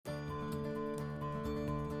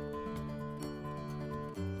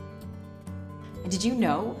Did you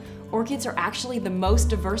know orchids are actually the most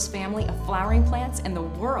diverse family of flowering plants in the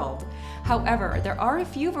world? However, there are a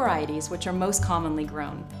few varieties which are most commonly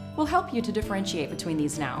grown. We'll help you to differentiate between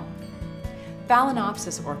these now.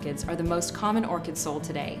 Phalaenopsis orchids are the most common orchids sold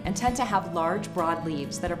today and tend to have large, broad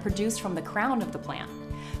leaves that are produced from the crown of the plant.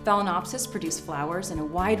 Phalaenopsis produce flowers in a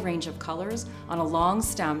wide range of colors on a long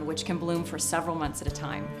stem which can bloom for several months at a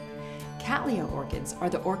time. Cattleya orchids are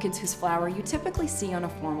the orchids whose flower you typically see on a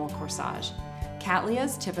formal corsage.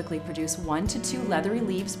 Cattleyas typically produce 1 to 2 leathery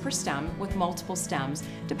leaves per stem with multiple stems,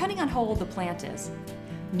 depending on how old the plant is.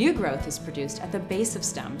 New growth is produced at the base of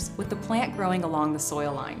stems, with the plant growing along the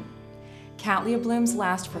soil line. Cattleya blooms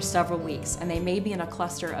last for several weeks, and they may be in a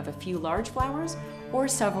cluster of a few large flowers or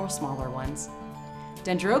several smaller ones.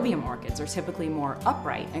 Dendrobium orchids are typically more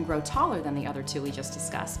upright and grow taller than the other two we just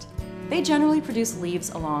discussed. They generally produce leaves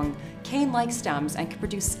along cane-like stems and can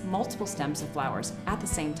produce multiple stems of flowers at the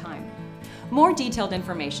same time. More detailed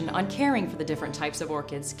information on caring for the different types of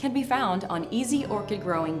orchids can be found on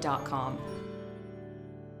easyorchidgrowing.com.